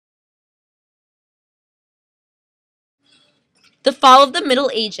The Fall of the Middle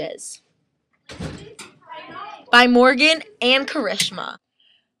Ages by Morgan and Karishma.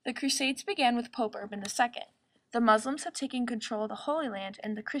 The Crusades began with Pope Urban II. The Muslims had taken control of the Holy Land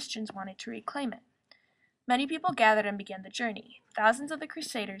and the Christians wanted to reclaim it. Many people gathered and began the journey. Thousands of the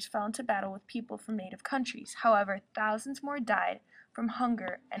Crusaders fell into battle with people from native countries. However, thousands more died from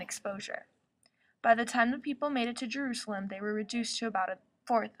hunger and exposure. By the time the people made it to Jerusalem, they were reduced to about a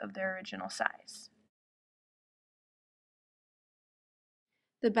fourth of their original size.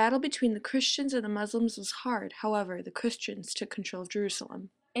 The battle between the Christians and the Muslims was hard. However, the Christians took control of Jerusalem.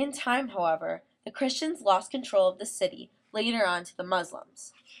 In time, however, the Christians lost control of the city, later on to the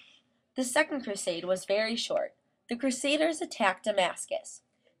Muslims. The Second Crusade was very short. The Crusaders attacked Damascus.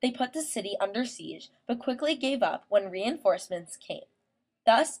 They put the city under siege, but quickly gave up when reinforcements came,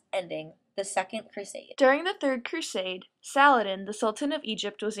 thus ending the Second Crusade. During the Third Crusade, Saladin, the Sultan of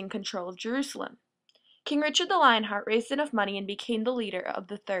Egypt, was in control of Jerusalem. King Richard the Lionheart raised enough money and became the leader of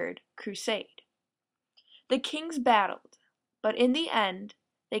the Third Crusade. The kings battled, but in the end,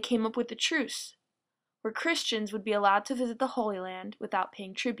 they came up with a truce, where Christians would be allowed to visit the Holy Land without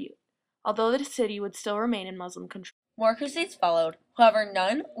paying tribute, although the city would still remain in Muslim control. More crusades followed, however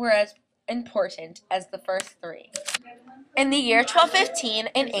none were as important as the first three. In the year 1215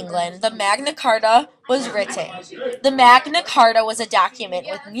 in England, the Magna Carta was written. The Magna Carta was a document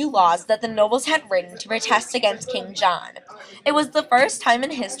with new laws that the nobles had written to protest against King John. It was the first time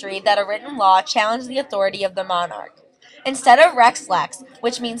in history that a written law challenged the authority of the monarch. Instead of Rex Lex,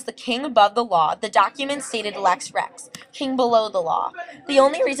 which means the king above the law, the document stated Lex Rex, king below the law. The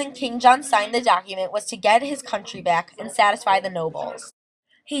only reason King John signed the document was to get his country back and satisfy the nobles.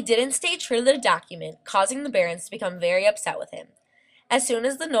 He didn't stay true to the document, causing the barons to become very upset with him. As soon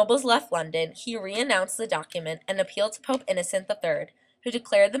as the nobles left London, he re-announced the document and appealed to Pope Innocent III, who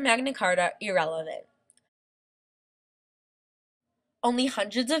declared the Magna Carta irrelevant. Only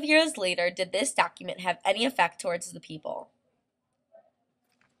hundreds of years later did this document have any effect towards the people.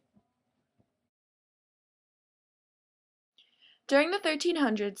 During the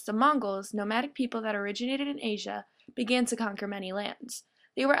 1300s, the Mongols, nomadic people that originated in Asia, began to conquer many lands.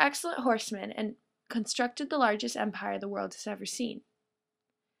 They were excellent horsemen and constructed the largest empire the world has ever seen.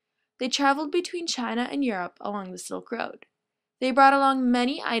 They traveled between China and Europe along the Silk Road. They brought along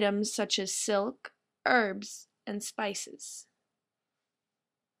many items such as silk, herbs, and spices.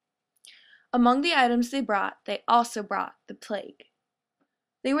 Among the items they also brought the plague.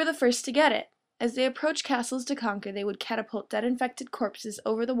 They were the first to get it. As they approached castles to conquer, they would catapult dead infected corpses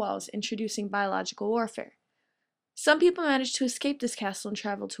over the walls, introducing biological warfare. Some people managed to escape this castle and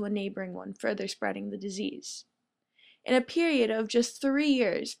travel to a neighboring one, further spreading the disease. In a period of just 3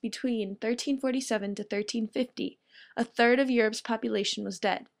 years, between 1347 to 1350, a third of Europe's population was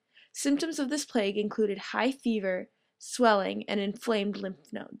dead. Symptoms of this plague included high fever, swelling, and inflamed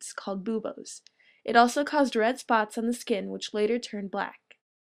lymph nodes, called buboes. It also caused red spots on the skin, which later turned black.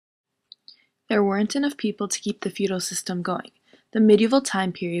 There weren't enough people to keep the feudal system going. The medieval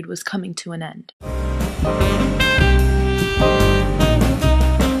time period was coming to an end.